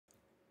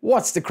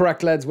What's the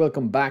crack, lads?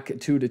 Welcome back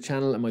to the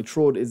channel, and my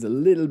throat is a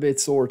little bit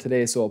sore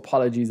today, so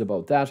apologies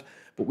about that.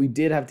 But we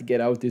did have to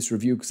get out this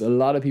review because a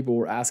lot of people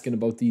were asking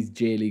about these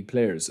J-League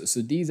players.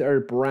 So these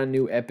are brand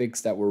new epics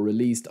that were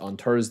released on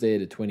Thursday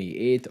the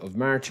 28th of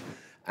March.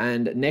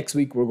 And next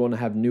week we're going to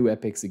have new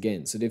epics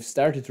again. So they've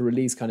started to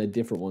release kind of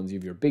different ones. You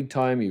have your big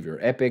time, you have your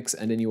epics,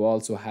 and then you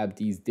also have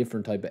these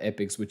different type of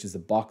epics, which is a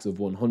box of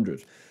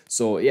 100.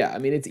 So yeah, I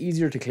mean, it's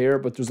easier to clear,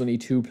 but there's only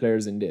two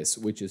players in this,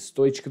 which is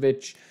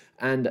Stojkovic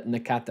and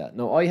Nakata.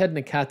 Now, I had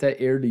Nakata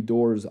early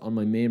doors on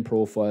my main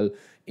profile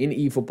in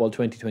eFootball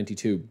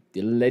 2022,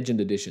 the Legend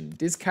Edition.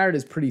 This card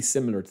is pretty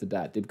similar to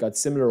that. They've got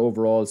similar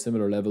overall,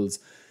 similar levels.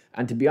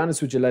 And to be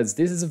honest with you, lads,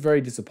 this is a very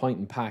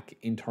disappointing pack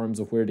in terms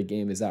of where the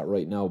game is at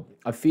right now.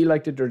 I feel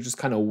like that they're just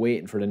kind of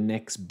waiting for the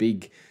next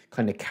big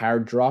kind of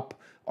card drop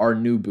or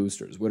new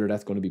boosters, whether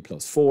that's going to be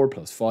 +4,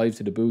 +5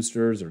 to the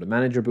boosters, or the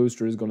manager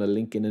booster is going to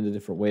link in a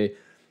different way.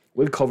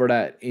 We'll cover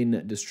that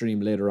in the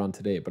stream later on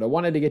today. But I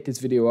wanted to get this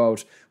video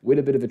out with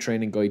a bit of a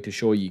training guide to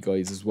show you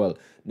guys as well.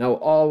 Now,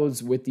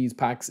 always with these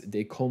packs,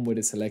 they come with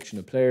a selection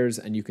of players.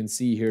 And you can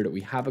see here that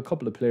we have a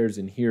couple of players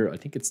in here. I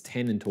think it's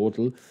 10 in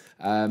total,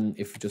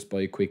 if just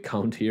by a quick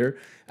count here.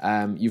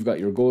 You've got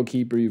your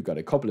goalkeeper, you've got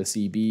a couple of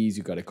CBs,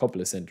 you've got a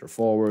couple of centre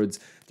forwards.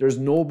 There's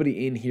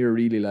nobody in here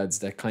really, lads,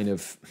 that kind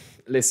of...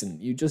 Listen,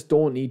 you just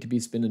don't need to be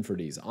spinning for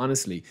these,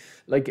 honestly.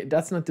 Like,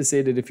 that's not to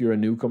say that if you're a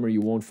newcomer, you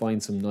won't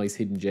find some nice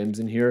hidden gems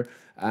in here.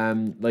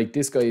 Like,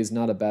 this guy is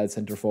not a bad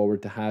centre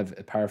forward to have,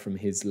 apart from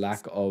his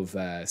lack of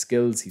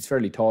skills. He's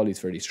fairly tall, he's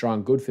fairly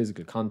strong, good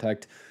physical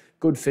contact,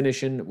 good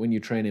finishing. When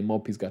you train him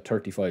up, he's got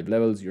 35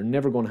 levels. You're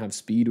never going to have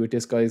speed with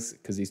this guy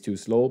because he's too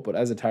slow. But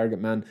as a target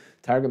men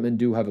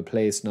do have a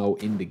place now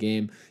in the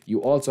game.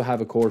 You also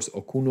have, of course,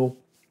 Okuno.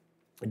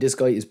 This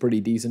guy is pretty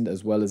decent,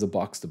 as well as a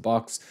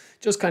box-to-box.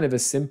 Just kind of a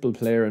simple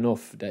player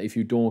enough that if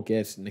you don't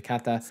get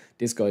Nakata,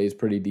 this guy is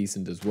pretty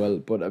decent as well.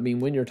 But I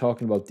mean, when you're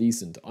talking about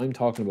decent, I'm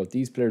talking about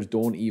these players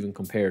don't even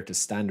compare to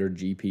standard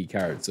GP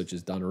cards, such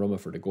as Donnarumma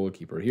for the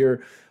goalkeeper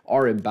here,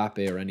 or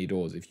Mbappe or any of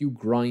those. If you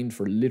grind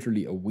for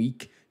literally a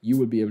week, you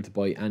will be able to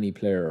buy any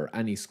player or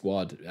any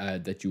squad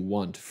that you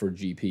want for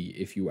GP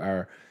if you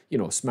are, you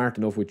know, smart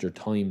enough with your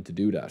time to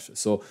do that.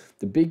 So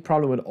the big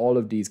problem with all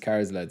of these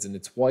cards, lads, and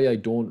it's why I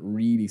don't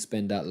really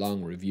spend that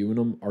long reviewing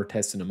them or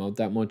testing them out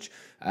that much.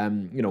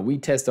 You know, we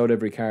test out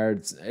every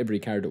card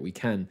that we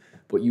can,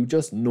 but you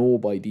just know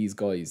by these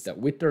guys that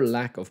with their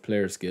lack of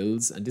player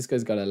skills, and this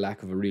guy's got a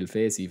lack of a real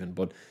face even,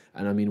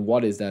 and I mean,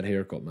 what is that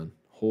haircut, man?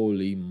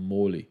 Holy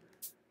moly.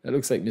 That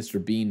looks like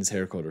Mr. Bean's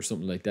haircut or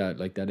something like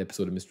that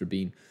episode of Mr.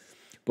 Bean.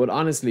 But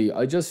honestly,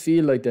 I just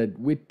feel like that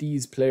with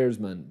these players,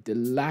 man, the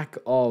lack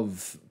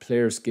of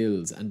player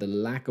skills and the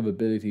lack of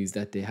abilities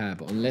that they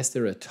have, unless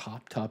they're a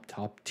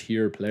top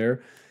tier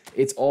player,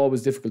 it's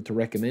always difficult to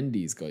recommend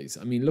these guys.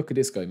 I mean, look at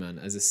this guy, man,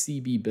 as a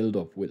CB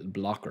build-up with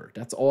blocker.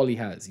 That's all he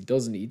has. He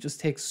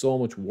just takes so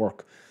much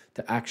work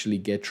to actually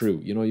get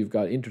through. You know, you've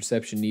got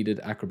interception needed,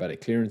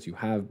 acrobatic clearance you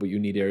have, but you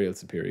need aerial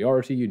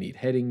superiority, you need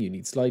heading, you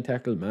need slide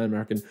tackle, man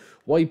marking.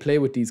 Why play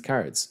with these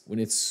cards when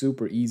it's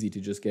super easy to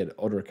just get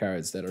other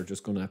cards that are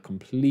just going to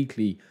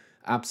completely,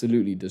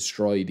 absolutely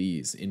destroy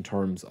these in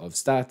terms of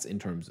stats, in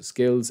terms of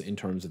skills, in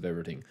terms of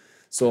everything.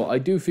 So I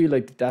do feel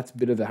like that's a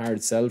bit of a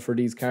hard sell for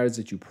these cards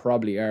that you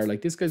probably are.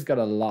 Like, this guy's got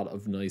a lot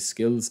of nice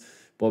skills,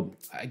 but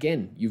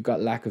again, you've got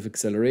lack of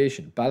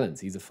acceleration, balance.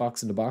 He's a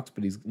fox in the box,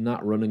 but he's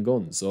not running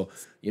guns. So,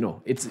 you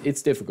know,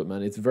 it's difficult,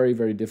 man. It's very,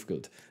 very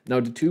difficult.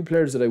 Now, the two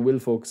players that I will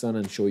focus on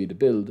and show you the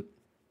build.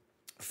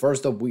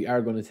 First up, we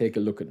are going to take a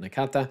look at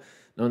Nakata.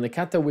 Now,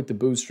 Nakata with the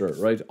booster,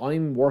 right?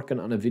 I'm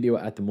working on a video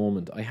at the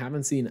moment. I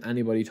haven't seen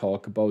anybody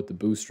talk about the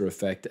booster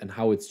effect and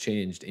how it's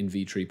changed in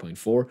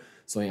V3.4.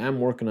 So I am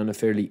working on a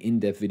fairly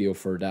in-depth video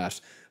for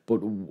that. But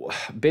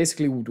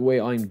basically, the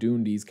way I'm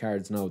doing these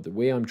cards now, the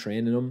way I'm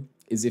training them,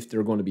 is if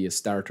they're going to be a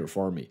starter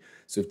for me.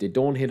 So if they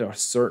don't hit a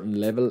certain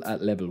level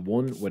at level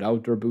 1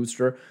 without their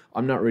booster,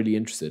 I'm not really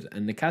interested.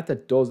 And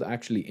Nakata does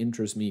actually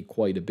interest me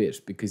quite a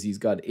bit because he's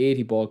got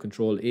 80 ball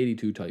control,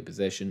 82 tight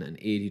possession, and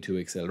 82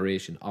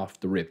 acceleration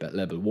off the rip at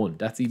level 1.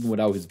 That's even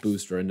without his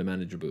booster and the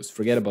manager boost.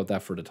 Forget about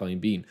that for the time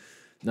being.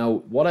 Now,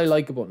 what I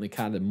like about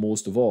Nakata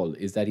most of all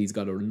is that he's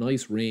got a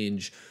nice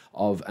range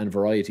of and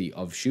variety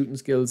of shooting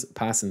skills,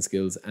 passing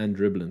skills, and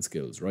dribbling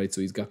skills, right? So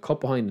he's got cut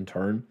behind and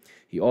turn.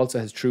 He also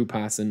has true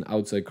passing,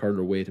 outside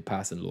curler, weighted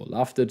pass, and low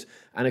lofted.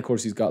 And of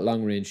course, he's got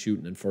long range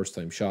shooting and first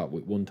time shot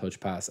with one touch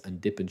pass and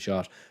dipping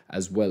shot,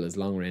 as well as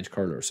long range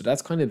curler. So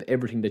that's kind of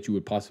everything that you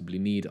would possibly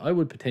need. I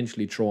would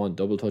potentially throw on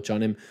double touch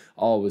on him.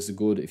 Always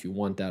good if you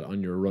want that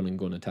on your run and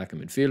gun attacking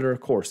midfielder.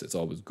 Of course, it's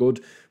always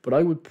good. But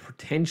I would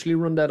potentially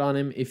run that on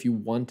him if you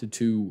wanted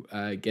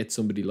to get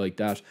somebody like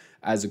that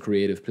as a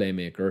creative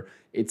playmaker.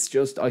 It's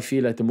just, I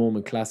feel at the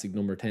moment, classic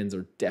number 10s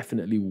are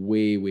definitely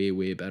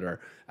way better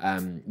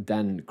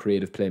than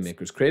creative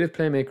playmakers. Creative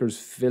playmakers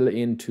fill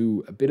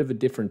into a bit of a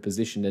different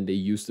position than they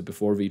used to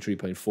before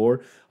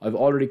V3.4. I've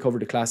already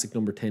covered a classic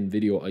number 10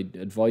 video. I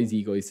advise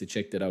you guys to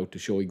check that out to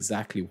show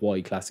exactly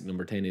why classic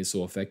number 10 is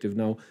so effective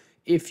now.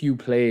 if you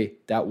play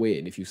that way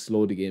and if you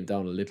slow the game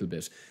down a little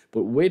bit.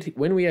 But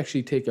when we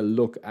actually take a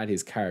look at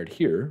his card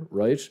here,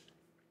 right,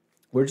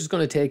 we're just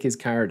going to take his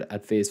card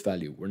at face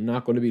value. We're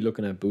not going to be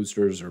looking at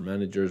boosters or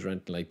managers or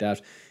anything like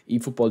that.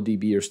 eFootball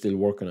DB are still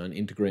working on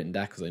integrating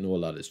that because I know a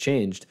lot has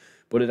changed.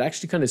 But it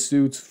actually kind of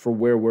suits for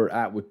where we're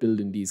at with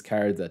building these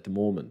cards at the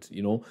moment,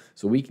 you know.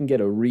 So we can get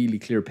a really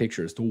clear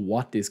picture as to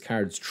what this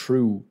card's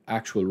true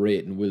actual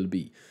rating will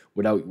be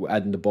without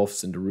adding the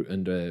buffs and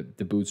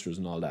the boosters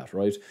and all that,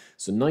 right?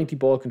 So 90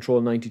 ball control,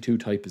 92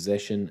 tight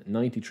possession,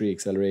 93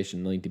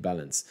 acceleration, 90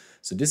 balance.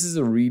 So this is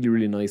a really,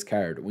 really nice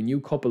card. When you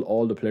couple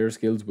all the player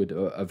skills with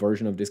a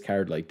version of this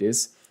card like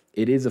this,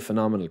 it is a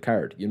phenomenal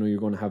card. You know, you're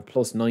going to have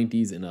plus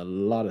 90s in a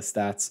lot of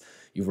stats.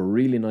 You have a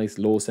really nice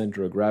low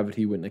center of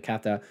gravity with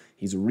Nakata.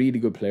 He's a really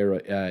good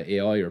player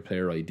AI or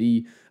player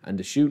ID. And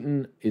the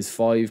shooting is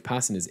 5,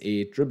 passing is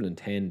 8, dribbling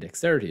 10,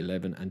 dexterity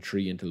 11, and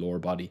 3 into lower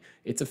body.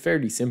 It's a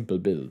fairly simple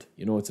build.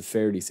 You know, it's a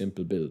fairly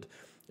simple build.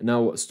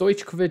 Now,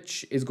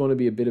 Stojkovic is going to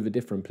be a bit of a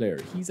different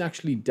player. He's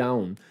actually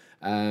down.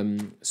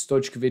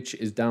 Stojkovic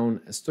is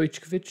down.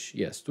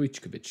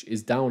 Stojkovic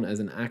is down as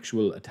an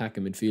actual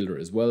attacking midfielder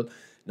as well.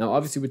 Now,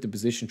 obviously, with the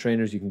position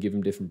trainers, you can give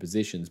him different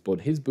positions,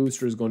 but his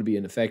booster is going to be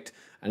in effect,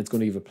 and it's going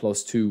to give a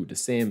 +2, the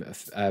same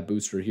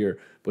booster here.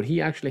 But he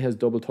actually has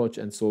double touch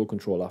and soul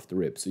control off the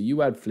rip. So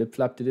you add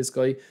flip-flap to this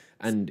guy,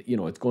 and, you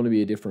know, it's going to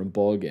be a different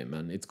ball game,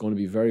 and it's going to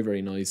be very,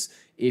 very nice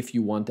if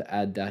you want to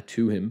add that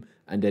to him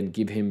and then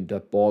give him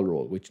that ball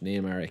roll, which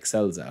Neymar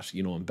excels at,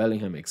 you know, and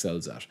Bellingham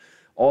excels at.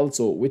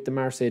 Also, with the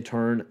Marseille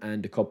turn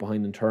and the cut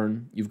behind and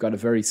turn, you've got a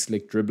very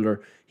slick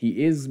dribbler.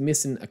 He is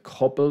missing a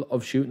couple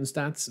of shooting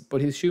stats, but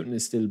his shooting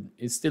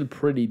is still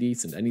pretty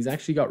decent, and he's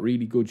actually got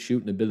really good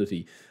shooting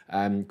ability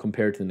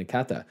compared to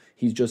Nakata.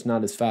 He's just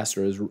not as fast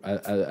or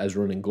as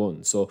running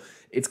guns. So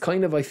it's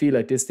kind of, I feel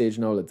at this stage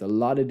now that a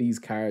lot of these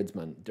cards,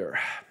 man, they're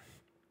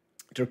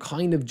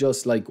kind of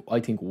just like, I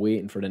think,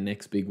 waiting for the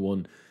next big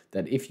one.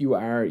 That if you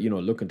are, you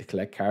know, looking to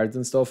collect cards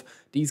and stuff,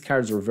 these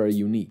cards are very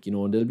unique, you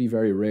know, and they'll be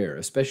very rare.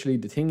 Especially,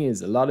 the thing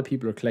is, a lot of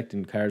people are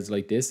collecting cards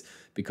like this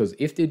because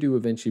if they do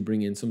eventually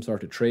bring in some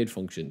sort of trade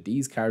function,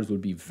 these cards will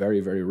be very,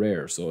 very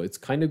rare. So it's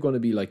kind of going to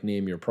be like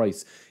name your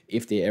price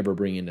if they ever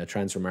bring in a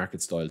transfer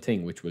market style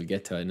thing, which we'll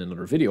get to in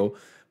another video.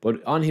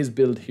 But on his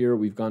build here,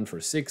 we've gone for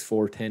 6,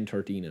 4, 10,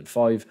 13, and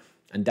 5,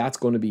 and that's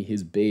going to be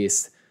his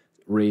base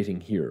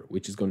rating here,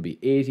 which is going to be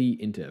 80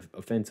 into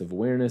offensive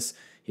awareness.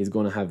 He's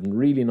going to have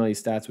really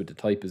nice stats with the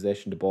tight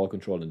possession, the ball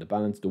control, and the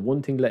balance. The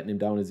one thing letting him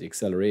down is the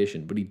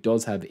acceleration, but he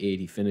does have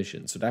 80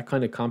 finishing, so that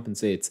kind of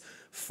compensates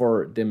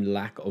for them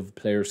lack of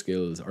player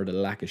skills or the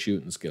lack of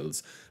shooting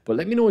skills. But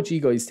let me know what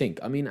you guys think.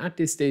 I mean, at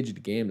this stage of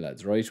the game,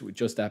 lads, right, with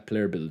just that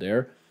player build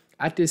there,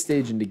 at this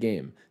stage in the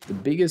game, the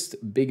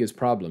biggest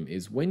problem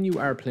is when you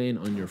are playing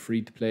on your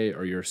free-to-play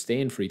or you're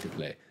staying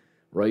free-to-play,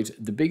 right,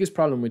 the biggest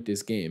problem with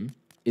this game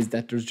is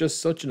that there's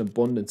just such an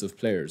abundance of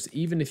players,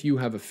 even if you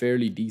have a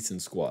fairly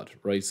decent squad,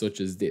 right,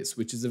 such as this,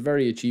 which is a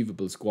very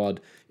achievable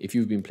squad if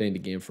you've been playing the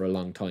game for a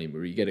long time,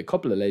 where you get a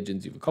couple of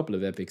legends, you have a couple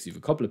of epics, you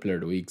have a couple of player of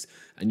the weeks,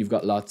 and you've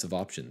got lots of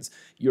options.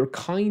 You're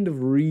kind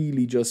of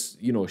really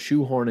just, you know,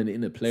 shoehorning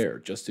in a player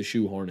just to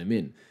shoehorn him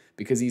in,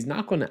 because he's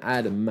not going to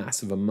add a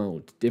massive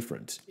amount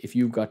different if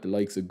you've got the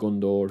likes of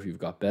Gundo, if you've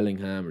got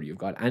Bellingham, or you've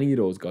got any of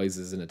those guys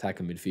as an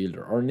attacking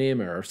midfielder, or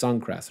Neymar, or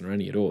Songkrasen, or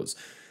any of those.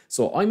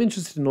 So I'm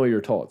interested to know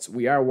your thoughts.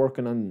 We are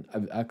working on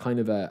a kind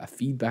of a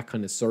feedback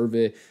kind of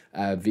survey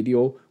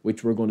video,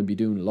 which we're going to be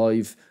doing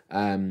live,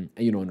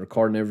 you know, and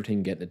recording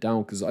everything, getting it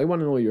down, because I want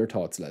to know your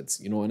thoughts,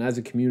 lads. You know, and as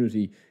a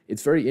community,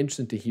 it's very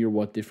interesting to hear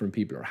what different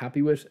people are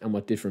happy with and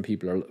what different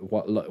people are,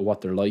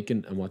 what they're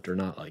liking and what they're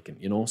not liking,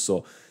 you know.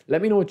 So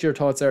let me know what your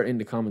thoughts are in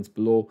the comments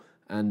below,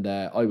 and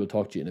I will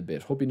talk to you in a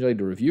bit. Hope you enjoyed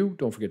the review.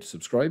 Don't forget to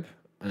subscribe.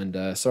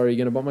 And sorry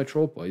again about my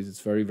throat, boys.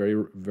 It's very, very,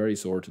 very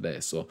sore today.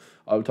 So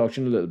I'll talk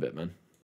to you in a little bit, man.